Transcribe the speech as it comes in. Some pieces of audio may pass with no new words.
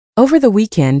Over the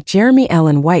weekend, Jeremy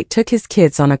Allen White took his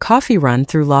kids on a coffee run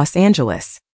through Los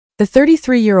Angeles. The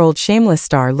 33-year-old Shameless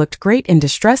star looked great in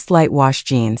distressed light wash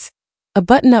jeans, a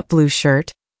button-up blue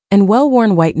shirt, and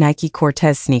well-worn white Nike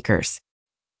Cortez sneakers.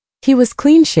 He was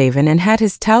clean-shaven and had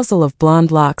his tousle of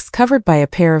blonde locks covered by a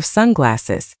pair of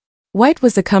sunglasses. White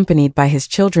was accompanied by his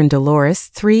children Dolores,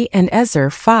 3, and Ezer,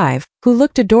 5, who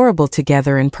looked adorable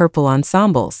together in purple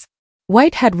ensembles.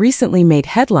 White had recently made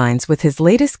headlines with his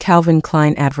latest Calvin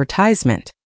Klein advertisement.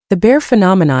 The bear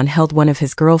phenomenon held one of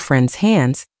his girlfriend's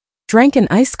hands, drank an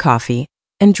iced coffee,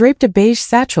 and draped a beige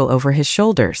satchel over his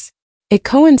shoulders. It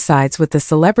coincides with the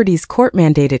celebrity's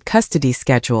court-mandated custody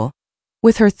schedule,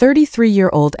 with her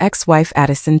 33-year-old ex-wife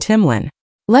Addison Timlin.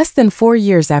 Less than 4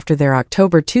 years after their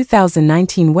October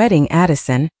 2019 wedding,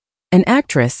 Addison, an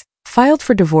actress, filed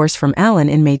for divorce from Allen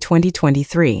in May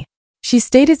 2023. She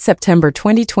stated September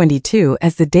 2022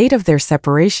 as the date of their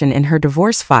separation in her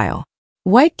divorce file.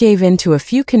 White gave in to a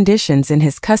few conditions in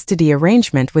his custody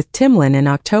arrangement with Timlin in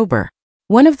October.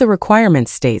 One of the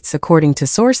requirements states, according to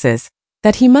sources,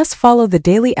 that he must follow the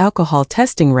daily alcohol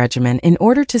testing regimen in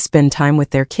order to spend time with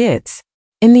their kids.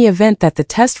 In the event that the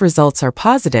test results are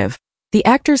positive, the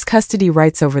actor's custody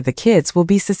rights over the kids will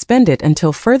be suspended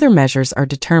until further measures are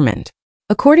determined.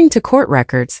 According to court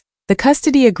records, the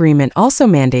custody agreement also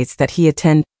mandates that he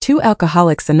attend 2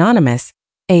 Alcoholics Anonymous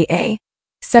 (AA)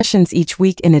 sessions each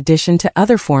week in addition to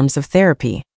other forms of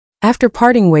therapy. After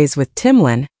parting ways with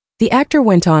Timlin, the actor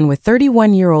went on with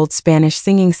 31-year-old Spanish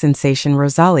singing sensation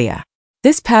Rosalía.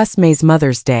 This past May's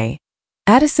Mother's Day,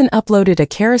 Addison uploaded a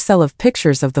carousel of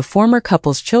pictures of the former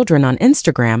couple's children on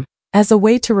Instagram as a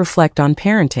way to reflect on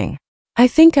parenting. "I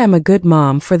think I'm a good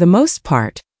mom for the most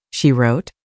part," she wrote.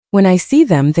 "When I see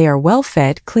them, they are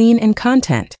well-fed, clean, and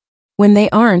content. When they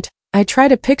aren't, I try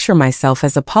to picture myself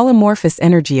as a polymorphous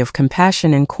energy of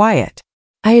compassion and quiet.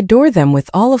 I adore them with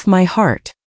all of my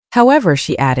heart." However,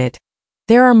 she added,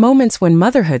 "There are moments when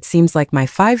motherhood seems like my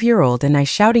 5-year-old and I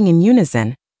shouting in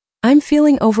unison, 'I'm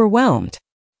feeling overwhelmed.'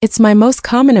 It's my most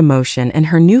common emotion and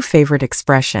her new favorite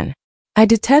expression. I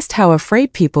detest how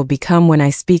afraid people become when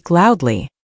I speak loudly.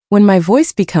 When my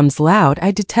voice becomes loud,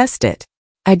 I detest it.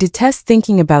 I detest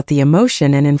thinking about the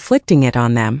emotion and inflicting it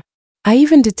on them. I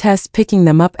even detest picking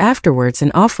them up afterwards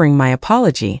and offering my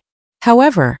apology.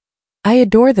 However, I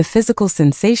adore the physical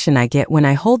sensation I get when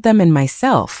I hold them in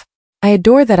myself. I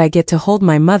adore that I get to hold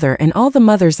my mother and all the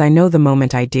mothers I know the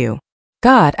moment I do.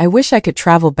 God, I wish I could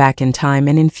travel back in time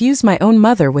and infuse my own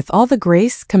mother with all the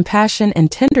grace, compassion,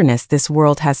 and tenderness this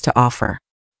world has to offer.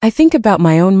 I think about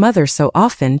my own mother so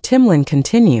often," Timlin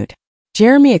continued.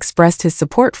 Jeremy expressed his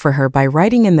support for her by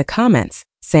writing in the comments,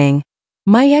 saying,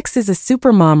 "My ex is a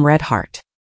super mom, red heart.